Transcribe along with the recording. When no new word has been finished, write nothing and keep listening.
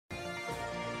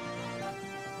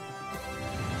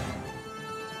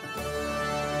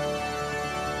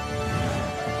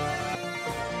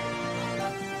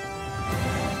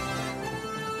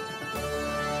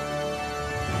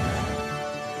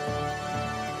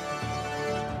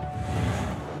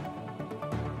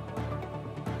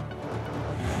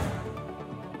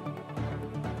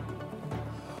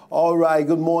All right,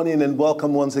 good morning and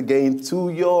welcome once again to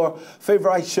your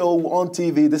favorite show on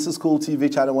TV. This is Cool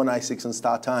TV, Channel 196 and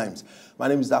Star Times. My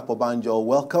name is Dapo Banjo.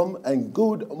 Welcome and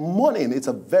good morning. It's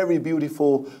a very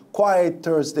beautiful, quiet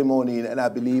Thursday morning, and I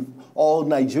believe all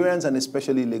Nigerians and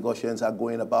especially Lagosians are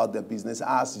going about their business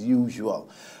as usual.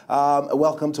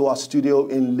 Welcome to our studio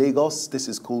in Lagos. This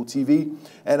is Cool TV,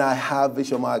 and I have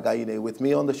Ishoma Againe with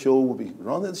me on the show. We'll be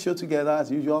running the show together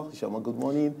as usual. Ishoma, good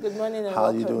morning. Good morning and How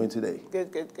welcome. are you doing today?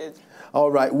 Good, good, good.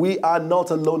 All right, we are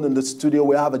not alone in the studio.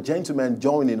 We have a gentleman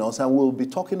joining us, and we'll be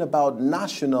talking about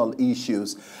national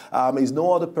issues. He's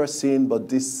no other person but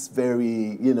this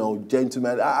very,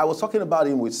 gentleman. I was talking about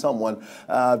him with someone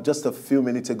just a few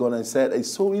minutes ago, and I said,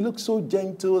 he looks so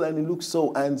gentle and he looks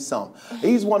so handsome.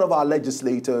 He's one of our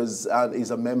legislators and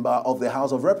is a member of the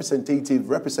House of Representatives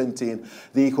representing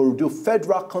the Ikorodu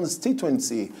Federal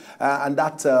Constituency, and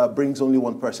that brings only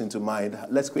one person to mind.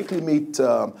 Let's quickly meet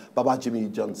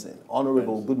Babajimi Benson.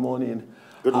 Honorable, good morning.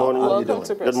 Good morning. Welcome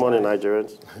to Good morning,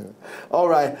 Nigerians. All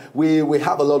right, we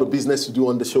have a lot of business to do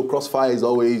on the show. CROSSFIRE is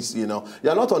always, you're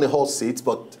not on a hot seat,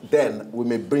 but then we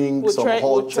may bring some hot.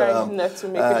 We'll try not to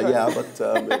make it hot.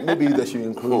 Yeah, but maybe they should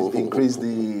increase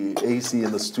the AC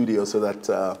in the studio so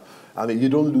that. You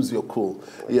don't lose your cool,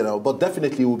 But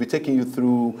definitely, we'll be taking you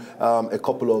through a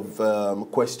couple of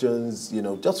questions.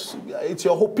 Just it's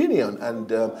your opinion, and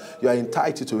you are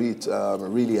entitled to it,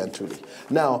 really and truly.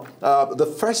 Now, the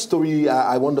first story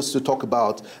I want us to talk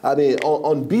about,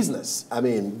 on business.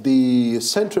 The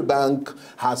central bank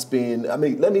has been.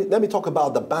 Let me talk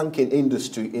about the banking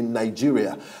industry in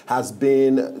Nigeria has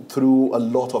been through a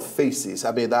lot of phases.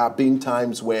 There have been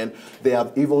times when they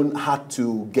have even had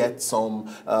to get some.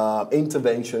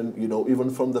 Intervention,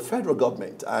 even from the federal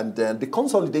government, and then the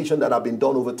consolidation that have been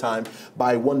done over time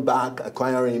by one bank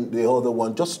acquiring the other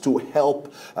one, just to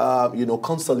help,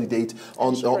 consolidate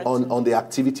on the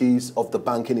activities of the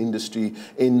banking industry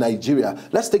in Nigeria.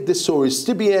 Let's take this story.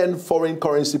 CBN foreign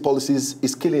currency policies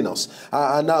is killing us.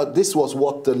 And now this was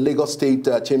what the Lagos State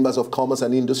Chambers of Commerce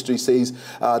and Industry says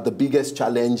the biggest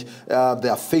challenge they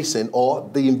are facing, or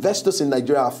the investors in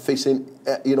Nigeria are facing.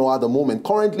 At the moment.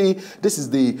 Currently, this is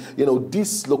the,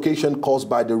 dislocation caused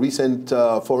by the recent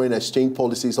foreign exchange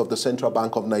policies of the Central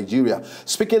Bank of Nigeria.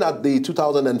 Speaking at the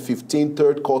 2015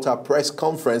 third quarter press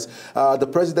conference, the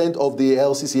president of the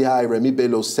LCCI, Remi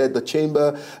Bello, said the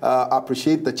chamber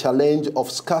appreciate the challenge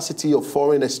of scarcity of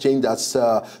foreign exchange as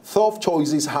tough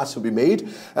choices has to be made,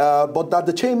 but that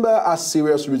the chamber has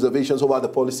serious reservations over the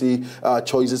policy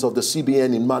choices of the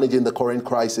CBN in managing the current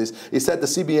crisis. He said the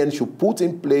CBN should put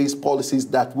in place policies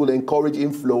that will encourage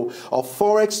inflow of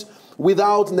forex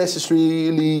without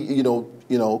necessarily,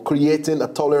 creating a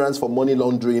tolerance for money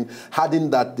laundering, adding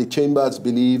that the chambers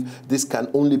believe this can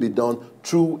only be done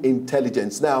through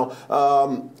intelligence. Now,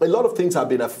 a lot of things have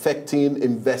been affecting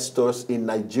investors in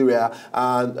Nigeria,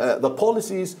 and the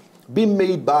policies being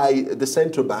made by the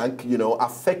central bank,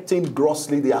 affecting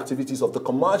grossly the activities of the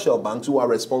commercial banks who are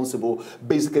responsible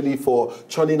basically for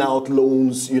churning out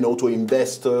loans, to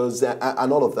investors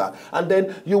and all of that. And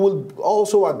then you will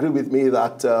also agree with me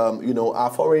that, our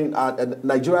foreign,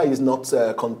 Nigeria is not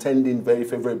contending very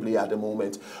favorably at the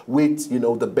moment with,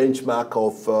 the benchmark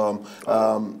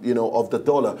of the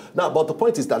dollar. Now, but the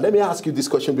point is that, let me ask you this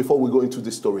question before we go into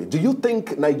this story. Do you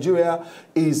think Nigeria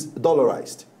is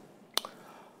dollarized?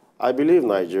 I believe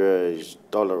Nigeria is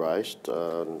dollarized.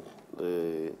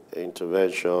 The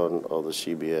intervention of the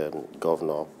CBN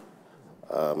governor,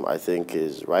 I think,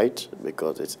 is right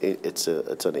because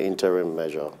it's an interim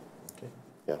measure. Okay.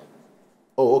 Yeah.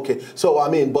 Oh, okay. So,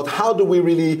 but how do we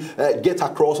really get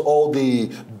across all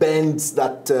the bends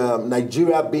that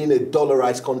Nigeria being a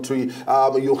dollarized country,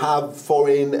 you have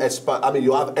foreign expats,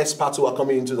 you have expats who are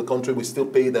coming into the country, we still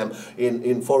pay them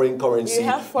in foreign currency. You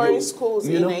have foreign schools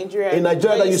in Nigeria. In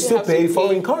Nigeria, that you still pay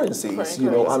foreign currencies,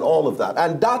 and all of that.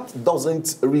 And that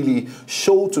doesn't really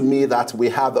show to me that we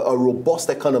have a robust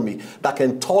economy that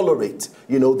can tolerate,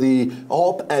 the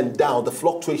up and down, the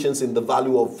fluctuations in the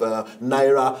value of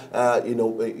Naira,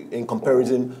 in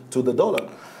comparison to the dollar?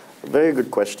 Very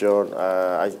good question.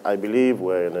 I believe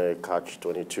we're in a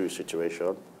catch-22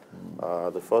 situation.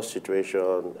 The first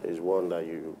situation is one that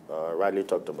you rightly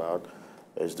talked about,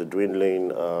 is the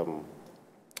dwindling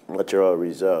material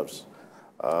reserves.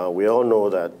 We all know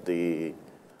that the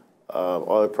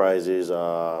oil prices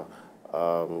are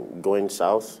going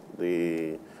south.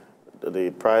 The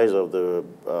price of the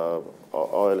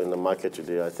oil in the market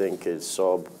today, I think, is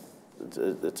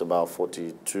it's about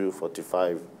 $42,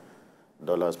 $45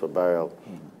 per barrel.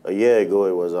 A year ago,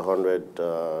 it was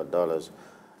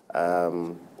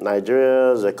 $100.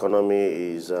 Nigeria's economy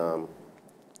is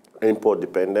import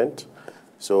dependent.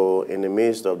 So in the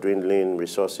midst of dwindling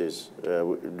resources,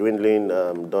 dwindling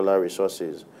dollar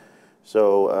resources,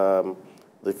 so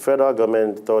the federal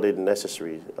government thought it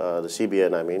necessary, the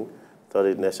CBN, I mean, thought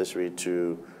it necessary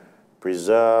to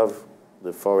preserve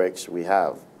the forex we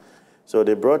have. So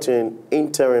they brought in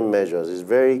interim measures. It's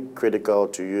very critical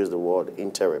to use the word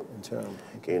interim. Interim.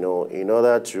 Okay. You know, in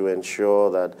order to ensure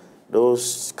that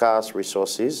those scarce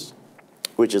resources,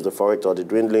 which is the forex or the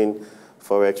dwindling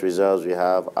forex reserves we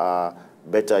have, are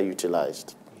better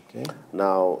utilized. Okay.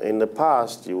 Now, in the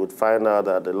past, you would find out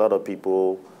that a lot of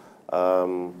people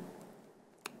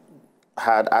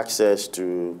had access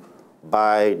to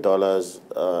buy dollars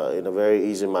in a very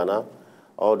easy manner.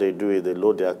 All they do is they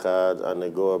load their cards and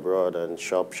they go abroad and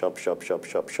shop.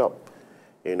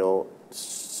 You know,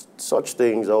 such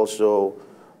things also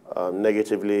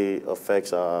negatively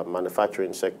affects our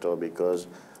manufacturing sector because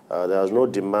there's no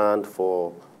demand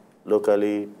for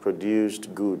locally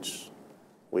produced goods.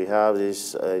 We have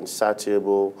this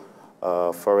insatiable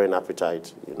foreign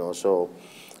appetite, you know, so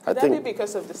Could that be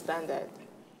because of the standard?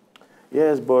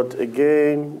 Yes, but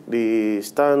again, the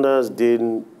standards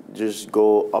didn't just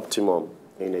go optimum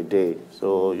in a day.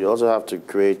 So you also have to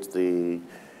create the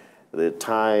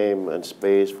time and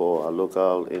space for our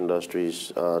local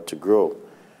industries to grow.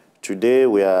 Today,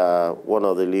 we are one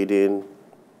of the leading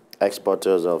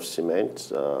exporters of cement,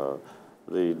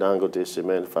 the Dangote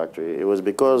cement factory. It was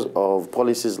because of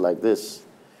policies like this.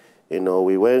 You know,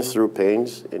 we went through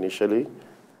pains initially,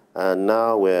 and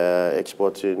now we're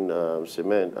exporting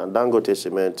cement. And Dangote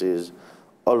cement is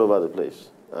all over the place.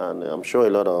 And I'm sure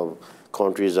a lot of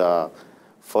countries are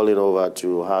falling over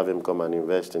to have him come and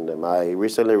invest in them. I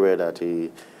recently read that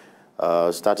he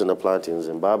started a plant in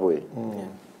Zimbabwe. Yeah.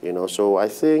 You know, so I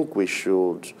think we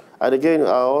should. And again,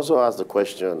 I also ask the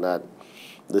question that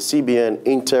the CBN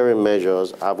interim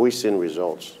measures, have we seen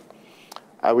results?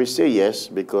 I will say yes,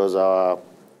 because our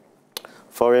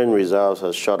foreign reserves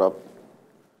has shot up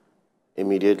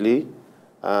immediately,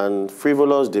 and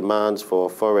frivolous demands for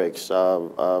forex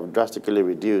have drastically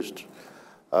reduced.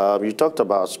 You talked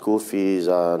about school fees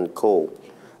and coal.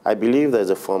 I believe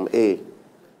there's a Form A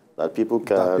that people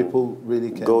can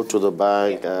go to the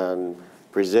bank and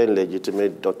present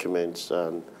legitimate documents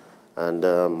and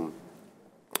open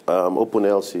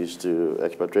LCs to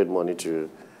expatriate money to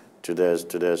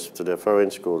their foreign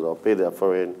schools or pay their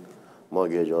foreign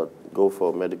mortgage or go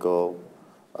for medical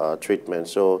treatment.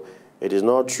 So it is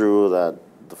not true that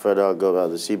the federal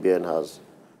government, the CBN, has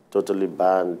totally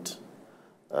banned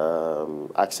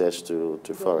access to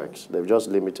Forex. They've just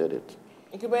limited it.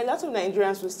 Okay, but a lot of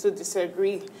Nigerians will still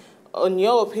disagree on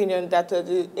your opinion that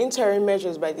the interim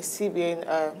measures by the CBN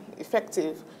are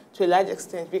effective to a large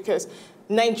extent, because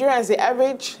Nigerians, the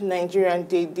average Nigerian,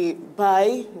 they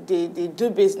buy, they do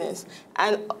business,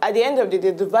 and at the end of the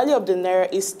day, the value of the naira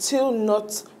is still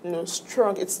not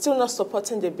strong. It's still not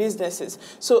supporting the businesses.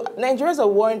 So Nigerians are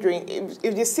wondering if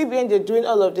the CBN, they're doing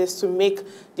all of this to make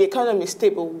the economy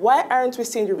stable, why aren't we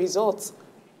seeing the results?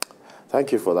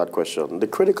 Thank you for that question. The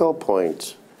critical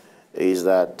point is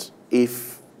that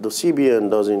if the CBN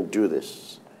doesn't do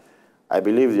this, I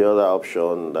believe the other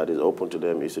option that is open to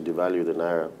them is to devalue the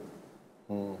naira.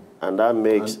 And that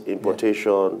makes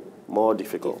importation more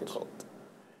difficult.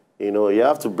 You know, you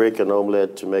have to break an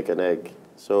omelette to make an egg.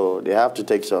 So they have to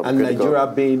take some. And Nigeria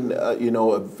being,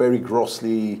 a very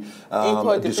grossly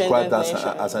described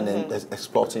as an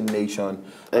exporting nation.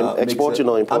 Exporting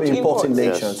or importing? Importing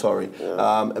nation, yes. Sorry.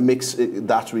 Yeah. Makes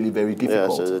that really very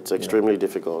difficult. Yes, it's extremely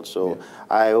difficult. So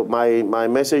my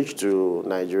message to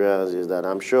Nigerians is that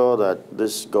I'm sure that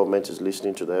this government is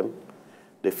listening to them.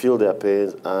 They feel their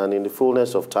pains, and in the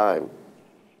fullness of time,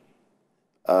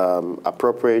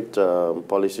 appropriate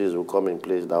policies will come in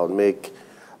place that will make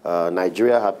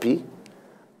Nigeria happy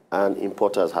and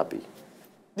importers happy.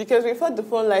 Because before the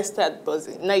phone lines start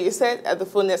buzzing, now you said at the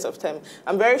fullness of time,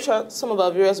 I'm very sure some of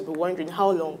our viewers will be wondering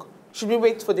how long. Should we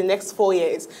wait for the next 4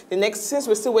 years? Since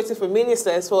we're still waiting for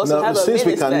ministers, for us to have a minister. Since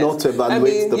we cannot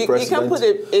evaluate the president, you can't put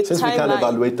a since we can't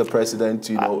evaluate the president,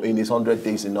 in his 100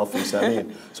 days in office,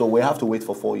 so we have to wait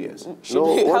for 4 years.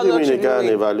 What do you mean you can't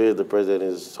evaluate the president in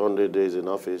his 100 days in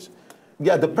office?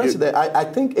 Yeah, the president, I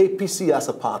think APC as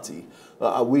a party,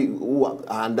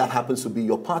 and that happens to be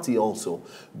your party also,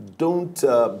 don't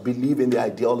believe in the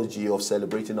ideology of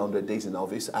celebrating 100 days in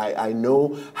office. I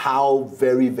know how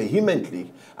very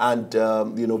vehemently and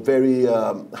very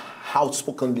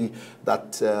outspokenly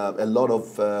that a lot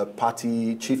of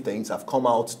party chieftains have come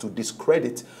out to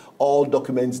discredit all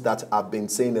documents that have been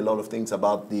saying a lot of things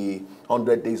about the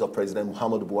 100 days of President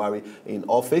Muhammadu Buhari in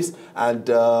office. And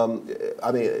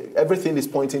I mean, everything is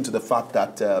pointing to the fact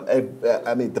that,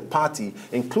 I mean, the party,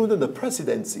 including the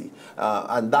presidency,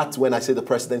 and that's when I say the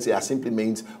presidency, I simply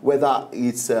means whether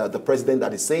it's the president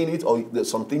that is saying it or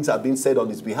some things have been said on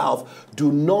his behalf,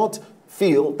 do not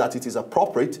feel that it is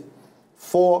appropriate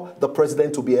for the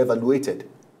president to be evaluated,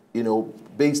 you know,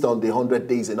 based on the 100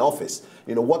 days in office.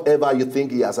 You know, whatever you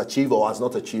think he has achieved or has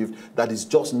not achieved, that is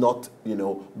just not, you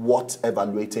know, what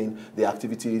evaluating the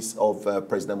activities of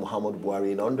President Muhammadu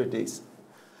Buhari in 100 days.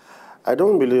 I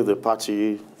don't believe the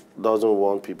party doesn't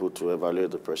want people to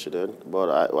evaluate the president, but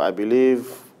I believe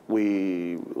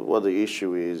what the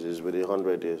issue is with the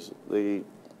 100 days. The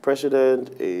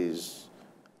president is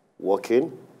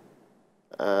working,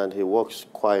 and he works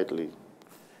quietly.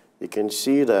 You can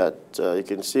see that, you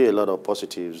can see a lot of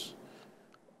positives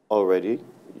already.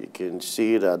 You can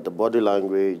see that the body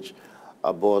language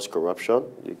abhors corruption.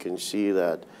 You can see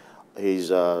that he's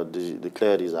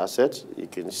declared his assets. You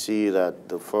can see that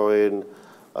the foreign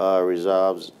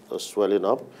reserves are swelling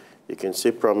up. You can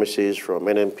see promises from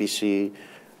NNPC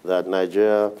that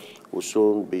Nigeria will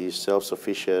soon be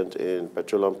self-sufficient in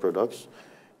petroleum products.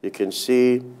 You can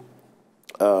see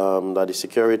that the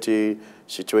security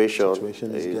situation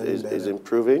is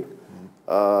improving.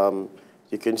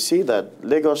 You can see that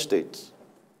Lagos State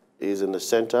is in the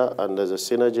center, and there's a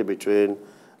synergy between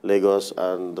Lagos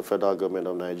and the federal government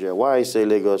of Nigeria. Why I say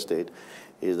Lagos State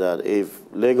is that if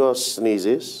Lagos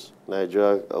sneezes,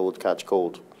 Nigeria would catch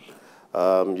cold.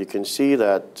 You can see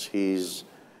that he's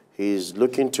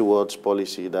looking towards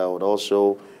policy that would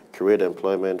also create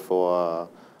employment for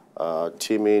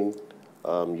teaming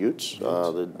youths.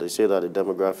 They say that the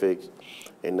demographics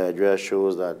in Nigeria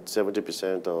shows that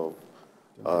 70% of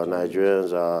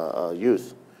Nigerians are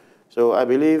youth. So I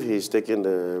believe he's taking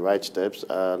the right steps,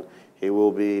 and he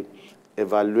will be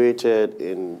evaluated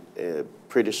in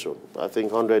pretty soon. I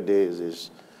think 100 days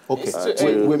is...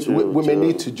 Okay, we may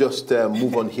need to just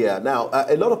move on here. Now,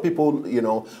 a lot of people, you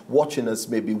know, watching us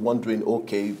may be wondering,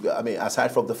 okay, I mean,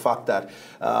 aside from the fact that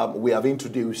we have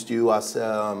introduced you as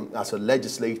a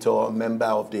legislator, a member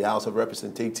of the House of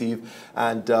Representatives,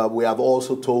 and we have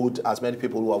also told as many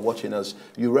people who are watching us,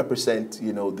 you represent,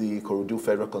 you know, the Ikorodu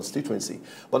Federal Constituency.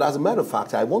 But as a matter of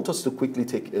fact, I want us to quickly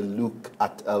take a look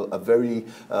at a very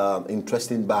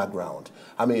interesting background.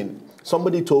 I mean,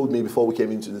 somebody told me before we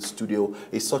came into the studio,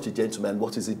 he's such a gentleman,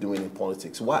 what is he doing in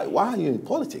politics? Why are you in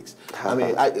politics? I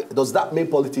mean, does that mean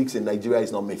politics in Nigeria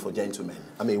is not made for gentlemen?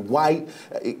 I mean, why,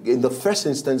 in the first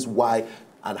instance, why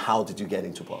and how did you get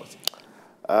into politics?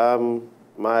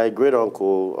 My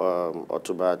great-uncle,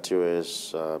 Otuba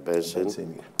T.S.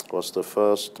 Benson, was the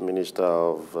first Minister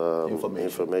of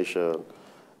Information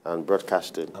and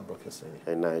Broadcasting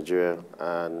in Nigeria.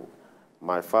 And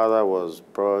my father was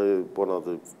probably one of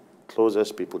the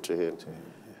closest people to him.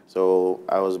 So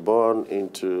I was born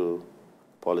into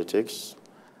politics.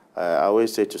 I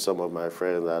always say to some of my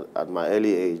friends that at my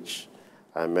early age,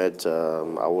 I met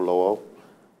Awolowo,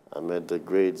 I met the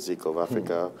great Zik of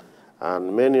Africa,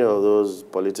 and many of those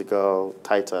political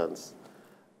titans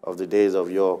of the days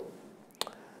of yore.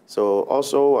 So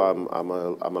also,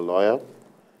 I'm a lawyer.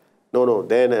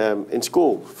 Then in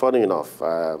school, funny enough.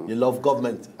 You love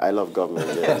government? I love government,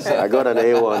 yes. I got an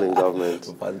A1 in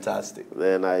government. Fantastic.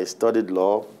 Then I studied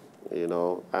law, you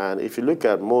know, and if you look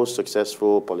at most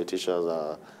successful politicians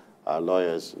are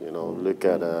lawyers, you know, look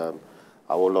at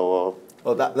Awolowo.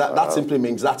 Oh, that simply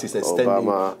means that is extending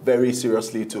Obama. Very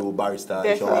seriously to Barrister.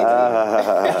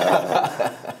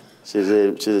 She's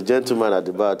a gentleman at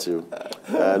the bar too.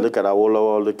 Look at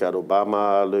Awolowo, look at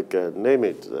Obama, look at, name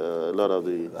it, a lot of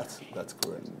the that's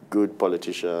correct. Good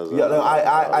politicians. Yeah, no,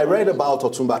 I read about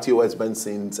Otumba T.S.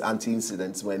 Benson's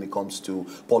anti-incidents when it comes to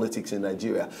politics in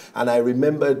Nigeria. And I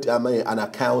remembered an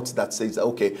account that says,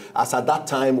 okay, as at that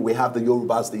time we have the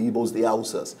Yorubas, the Igbos, the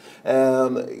Hausas.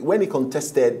 When he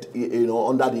contested, you know,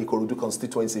 under the Ikorodu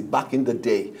constituency back in the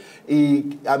day,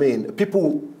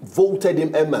 people voted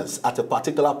him MS at a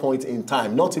particular point in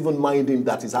time, not even minding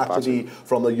that he's actually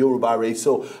from a Yoruba race.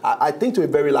 So I think to a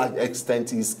very large extent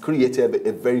he's created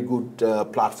a very good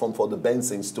platform for the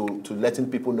Bensons to letting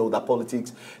people know that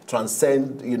politics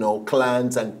transcend, you know,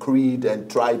 clans and creed and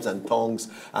tribes and tongues,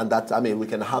 and that, I mean, we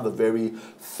can have a very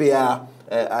fair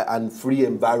and free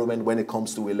environment when it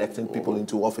comes to electing people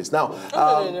into office. Now,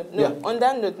 no. Yeah. On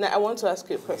that note, now I want to ask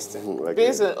you a question.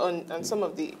 Based on some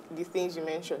of the things you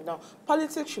mentioned. Now,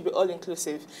 politics should be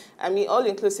all-inclusive. I mean,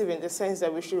 all-inclusive in the sense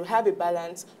that we should have a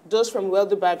balance, those from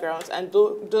wealthy backgrounds and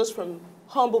those from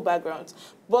humble backgrounds.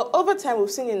 But over time,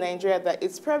 we've seen in Nigeria that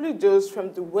it's probably those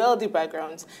from the wealthy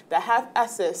backgrounds that have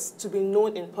access to be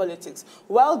known in politics,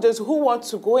 while those who want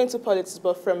to go into politics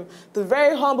but from the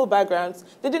very humble backgrounds,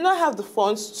 they do not have the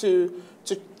funds to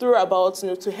throw about,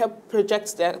 to help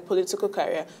project their political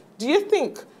career. Do you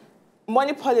think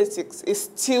money politics is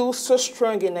still so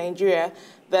strong in Nigeria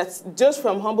that just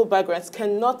from humble backgrounds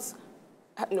cannot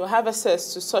have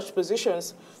access to such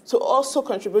positions to also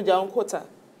contribute their own quota?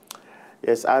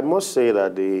 Yes, I must say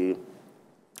that the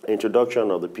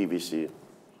introduction of the PVC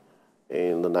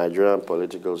in the Nigerian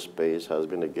political space has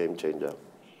been a game changer.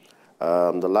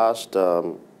 The last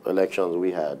elections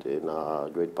we had in our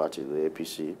great party, the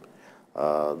APC,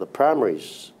 the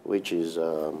primaries, which is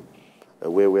a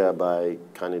way whereby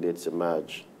candidates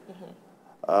emerge,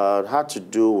 had to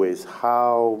do with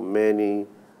how many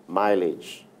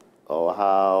mileage or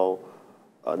how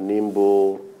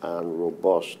nimble and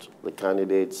robust the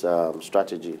candidate's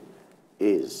strategy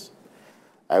is.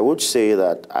 I would say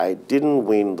that I didn't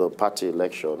win the party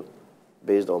election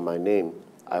based on my name.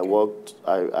 Okay.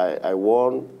 I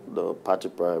won the party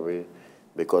primary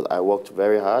because I worked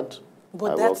very hard.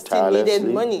 But that still needed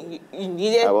money. You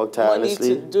needed money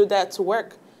to do that to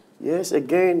work. Yes,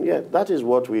 again, yeah, that is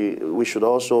what we should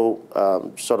also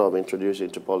sort of introduce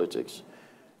into politics.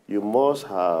 You must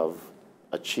have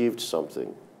achieved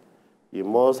something. You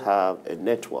must have a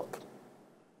network,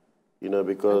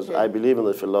 because I believe in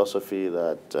the philosophy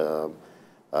that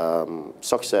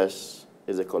success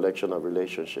is a collection of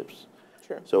relationships.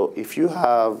 Sure. So if you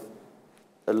have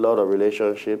a lot of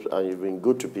relationships and you've been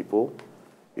good to people,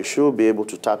 you should be able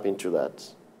to tap into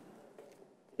that.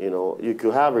 You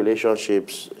could have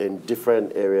relationships in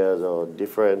different areas or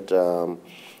different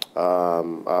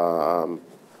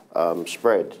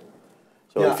spread.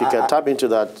 So yeah, if you can tap into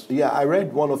that. Yeah, I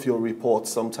read one of your reports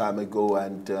some time ago,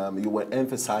 and you were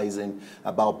emphasizing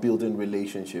about building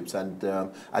relationships. And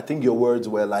I think your words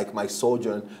were like, my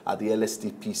sojourn at the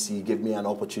LSTPC gave me an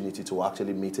opportunity to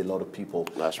actually meet a lot of people.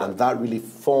 That's right. And that really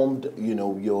formed,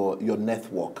 your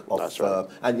network. Of, That's right.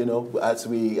 And, as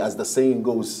the saying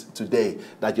goes today,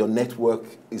 that your network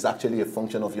is actually a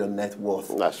function of your net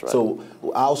worth. That's right. So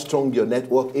how strong your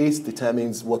network is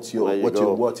determines what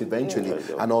you're worth eventually,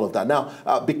 and all of that. Now,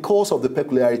 because of the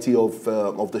peculiarity of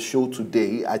the show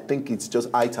today, I think it's just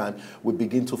high time we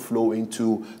begin to flow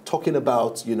into talking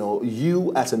about,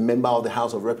 you as a member of the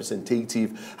House of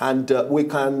Representatives, and we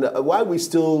can, while we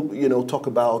still, talk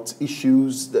about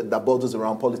issues that borders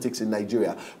around politics in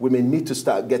Nigeria, we may need to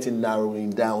start narrowing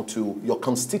down to your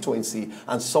constituency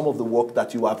and some of the work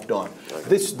that you have done.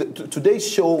 Today's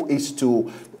show is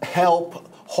to help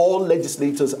all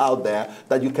legislators out there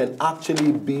that you can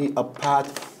actually be a part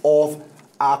of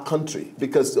our country,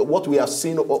 because what we have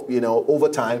seen, over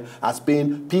time has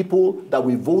been people that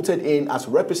we voted in as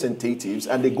representatives,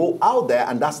 and they go out there,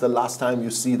 and that's the last time you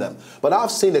see them. But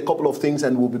I've seen a couple of things,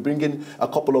 and we'll be bringing a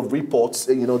couple of reports,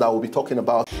 that we'll be talking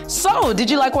about. So, did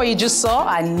you like what you just saw?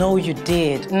 I know you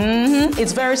did.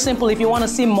 It's very simple. If you want to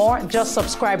see more, just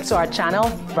subscribe to our channel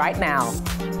right now.